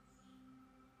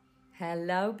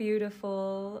Hello,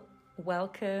 beautiful.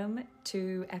 Welcome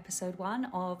to episode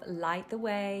 1 of Light the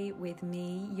Way with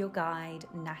me, your guide,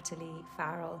 Natalie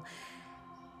Farrell.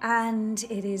 And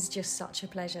it is just such a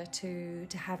pleasure to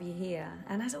have you here.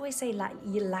 And as I always say, like,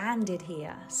 you landed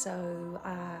here. So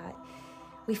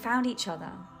we found each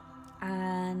other.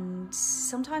 And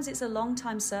sometimes it's a long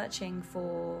time searching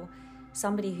for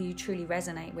somebody who you truly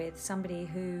resonate with, somebody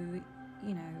who,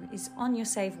 you know, is on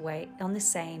the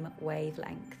same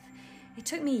wavelength. It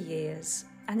took me years,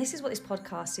 and this is what this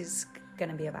podcast is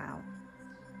going to be about.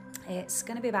 It's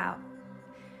going to be about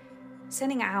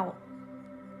sending out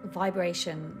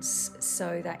vibrations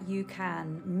so that you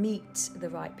can meet the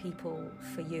right people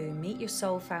for you, meet your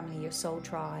soul family, your soul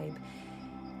tribe,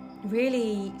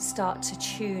 really start to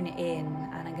tune in,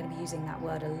 and I'm going to be using that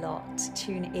word a lot,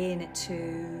 tune in to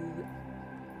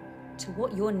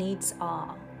what your needs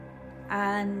are.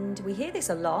 And we hear this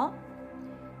a lot,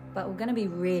 but we're going to be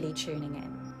really tuning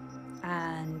in,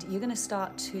 and you're going to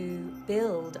start to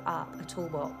build up a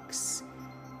toolbox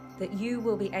that you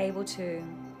will be able to,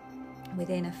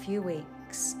 within a few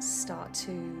weeks, start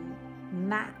to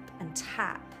map and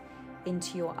tap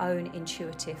into your own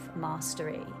intuitive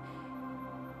mastery.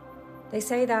 They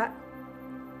say that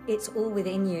it's all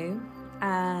within you,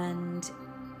 and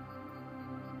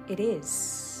it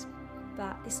is,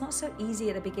 but it's not so easy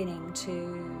at the beginning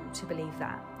to believe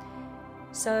that.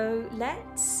 So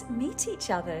let's meet each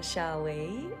other, shall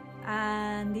we?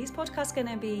 And these podcasts are going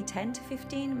to be 10 to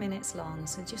 15 minutes long,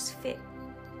 so just fit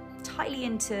tightly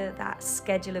into that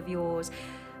schedule of yours.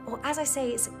 Or as I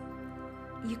say,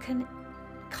 you can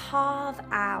carve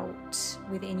out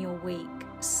within your week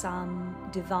some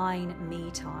divine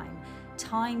me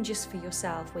time just for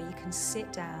yourself, where you can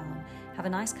sit down, have a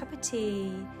nice cup of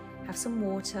tea, have some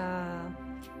water,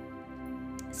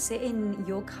 sit in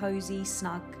your cozy,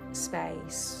 snug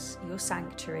space, your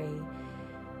sanctuary,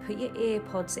 put your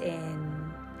earpods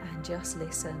in and just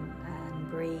listen and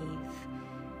breathe.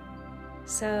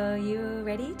 So you're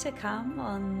ready to come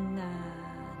on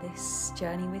this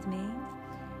journey with me?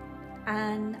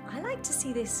 And I like to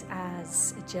see this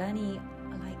as a journey,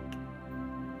 like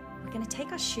we're going to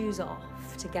take our shoes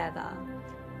off together.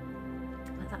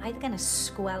 We're either going to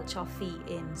squelch our feet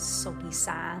in soggy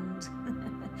sand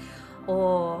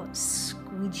or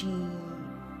squidgy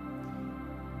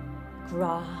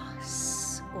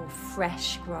grass or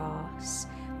fresh grass.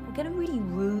 We're going to really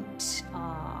root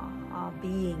our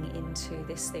being into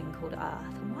this thing called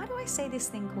Earth. And why do I say this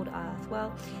thing called Earth?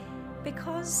 Well,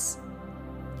 because,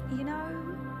 you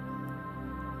know,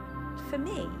 for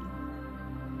me,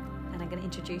 and I'm going to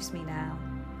introduce me now.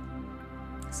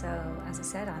 So, as I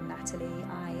said, I'm Natalie.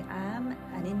 I am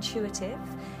an intuitive.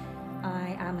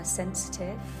 I am a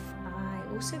sensitive. I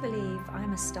also believe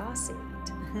I'm a starseed,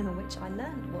 which I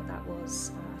learned what that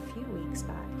was a few weeks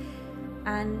back.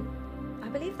 And I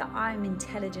believe that I'm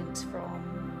intelligent from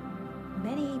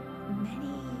many,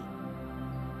 many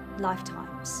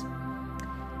lifetimes.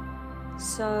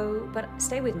 So, but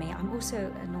stay with me. I'm also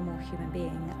a normal human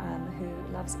being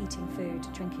who loves eating food,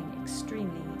 drinking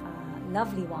extremely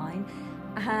lovely wine,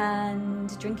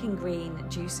 and drinking green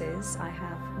juices. I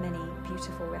have many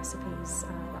beautiful recipes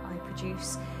that I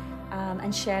produce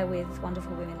and share with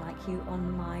wonderful women like you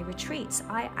on my retreats.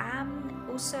 I am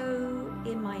also,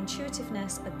 in my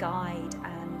intuitiveness, a guide,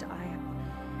 and I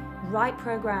write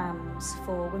programs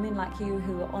for women like you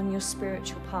who are on your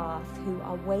spiritual path, who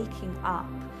are waking up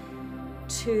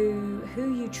to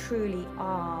who you truly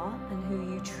are and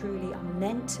who you truly are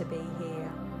meant to be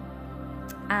here.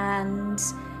 And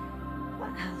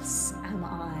what else am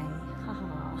I?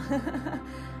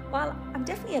 Well, I'm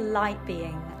definitely a light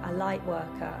being, a light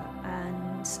worker,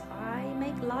 and I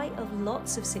make light of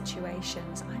lots of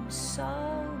situations. I'm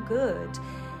so good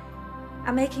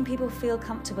at making people feel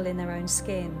comfortable in their own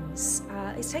skins.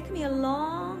 It's taken me a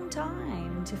long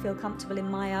time to feel comfortable in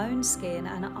my own skin,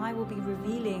 and I will be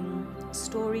revealing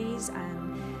stories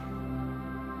and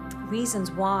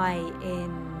reasons why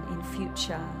in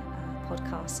future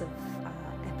podcasts of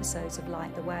episodes of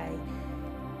Light the Way.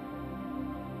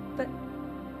 But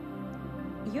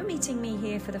you're meeting me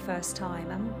here for the first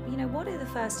time, and you know, what are the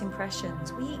first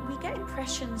impressions? We get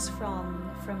impressions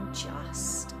from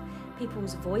just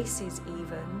people's voices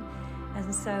even,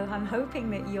 and so I'm hoping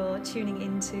that you're tuning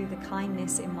into the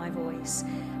kindness in my voice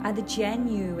and the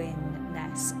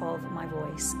genuineness of my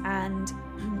voice and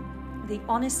the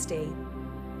honesty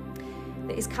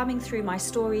that is coming through my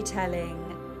storytelling,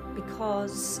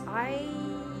 because I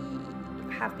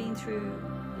have been through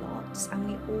lots, and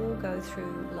we all go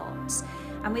through lots.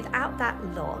 And without that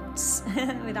lots,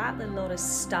 without the lot of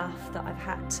stuff that I've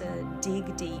had to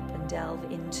dig deep and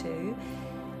delve into,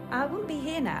 I wouldn't be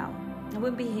here now. I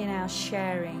wouldn't be here now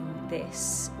sharing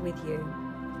this with you.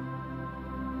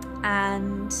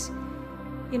 And,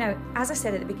 you know, as I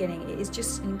said at the beginning, it is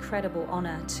just an incredible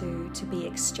honor to be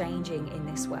exchanging in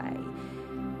this way.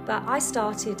 But I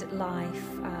started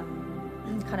life,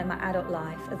 kind of my adult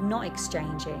life, of not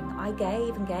exchanging. I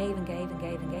gave and gave and gave and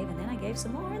gave and gave, and then I gave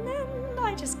some more, and then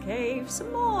I just gave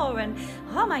some more. And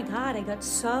oh my God, I got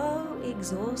so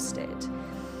exhausted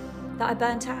that I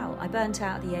burnt out. I burnt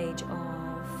out at the age of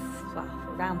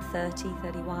around 30,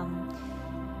 31.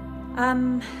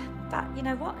 But you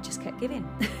know what? I just kept giving.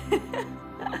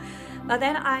 But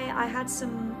then I had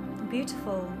some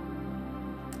beautiful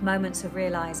moments of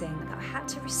realizing that I had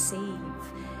to receive.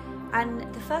 And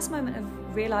the first moment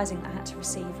of realizing that I had to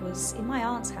receive was in my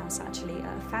aunt's house, actually,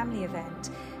 at a family event.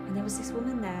 And there was this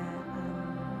woman there,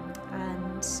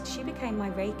 and she became my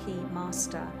Reiki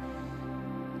master.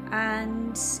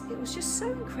 And it was just so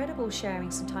incredible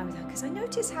sharing some time with her, because I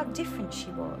noticed how different she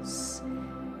was.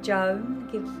 Joan,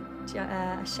 give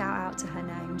a shout out to her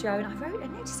name, Joan. I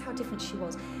noticed how different she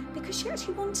was, because she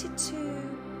actually wanted to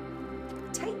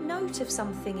take note of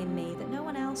something in me that no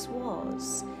one else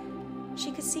was.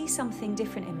 She could see something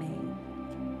different in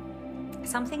me,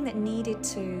 something that needed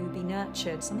to be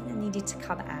nurtured, something that needed to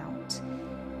come out.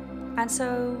 And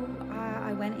so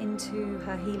I went into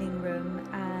her healing room,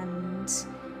 and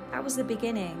that was the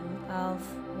beginning of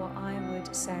what I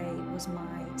would say was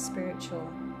my spiritual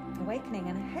awakening.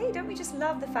 And hey, don't we just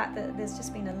love the fact that there's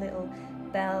just been a little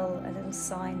bell, a little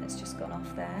sign that's just gone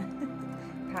off there.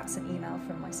 Perhaps an email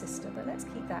from my sister, but let's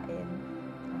keep that in.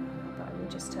 But I will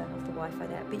just turn off the Wi-Fi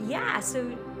there. But yeah, so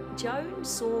Joan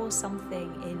saw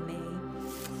something in me,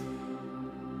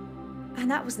 and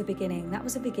that was the beginning. That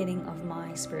was the beginning of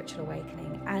my spiritual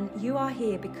awakening. And you are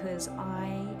here because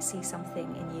I see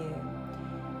something in you.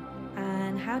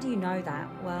 And how do you know that?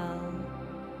 Well,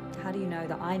 how do you know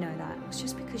that I know that? It's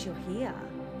just because you're here.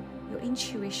 Your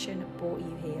intuition brought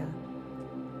you here.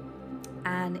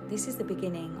 And this is the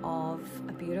beginning of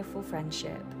a beautiful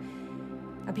friendship,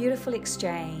 a beautiful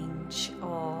exchange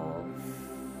of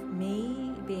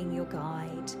me being your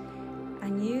guide,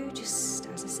 and you just,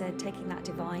 as I said, taking that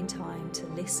divine time to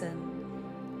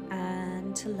listen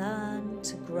and to learn,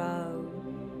 to grow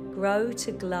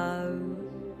to glow,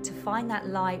 to find that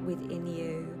light within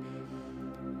you,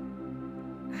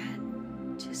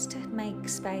 and just to make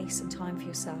space and time for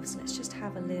yourself. So let's just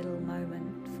have a little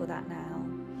moment for that now.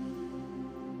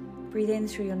 Breathe in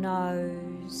through your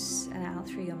nose and out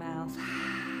through your mouth.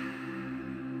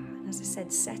 And as I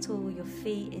said, settle your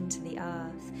feet into the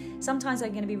earth. Sometimes I'm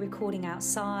going to be recording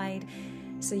outside,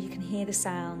 so you can hear the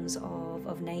sounds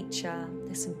of nature.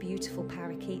 There's some beautiful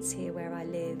parakeets here where I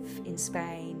live in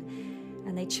Spain,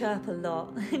 and they chirp a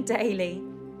lot daily.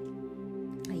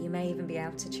 You may even be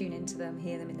able to tune into them,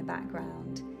 hear them in the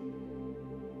background.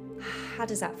 How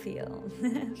does that feel?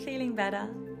 Feeling better?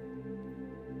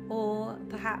 Or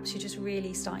perhaps you're just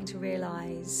really starting to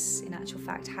realize, in actual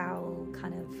fact, how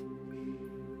kind of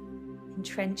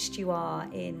entrenched you are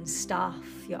in stuff,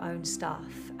 your own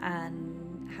stuff,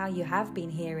 and how you have been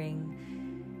hearing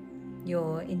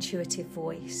your intuitive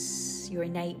voice, your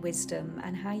innate wisdom,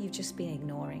 and how you've just been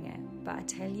ignoring it. But I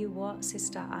tell you what,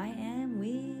 sister, I am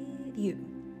with you.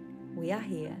 We are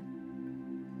here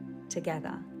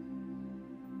together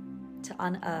to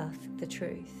unearth the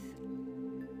truth.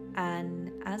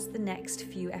 And as the next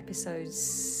few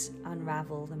episodes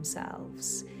unravel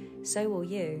themselves, so will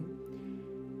you.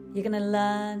 You're going to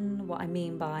learn what I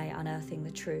mean by unearthing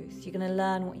the truth. You're going to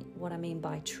learn what I mean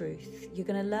by truth. You're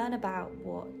going to learn about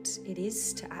what it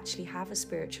is to actually have a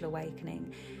spiritual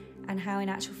awakening, and how in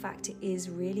actual fact it is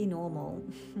really normal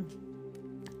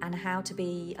and how to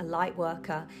be a light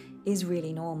worker is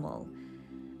really normal,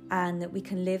 and that we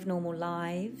can live normal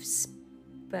lives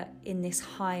but in this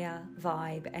higher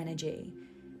vibe energy,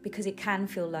 because it can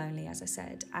feel lonely, as I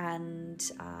said. And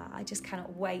I just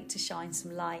cannot wait to shine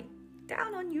some light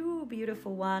down on you,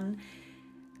 beautiful one,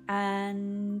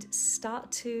 and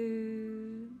start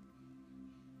to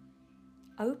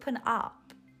open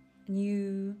up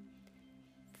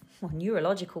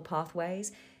neurological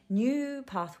pathways, new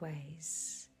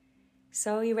pathways.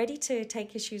 So are you ready to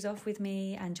take your shoes off with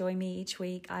me and join me each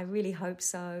week? I really hope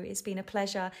so. It's been a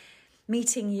pleasure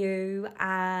meeting you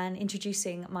and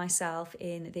introducing myself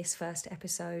in this first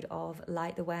episode of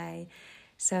Light the Way.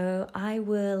 So I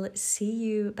will see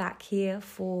you back here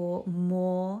for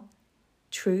more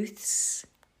truths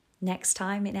next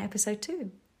time in episode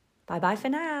 2. Bye-bye for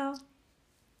now.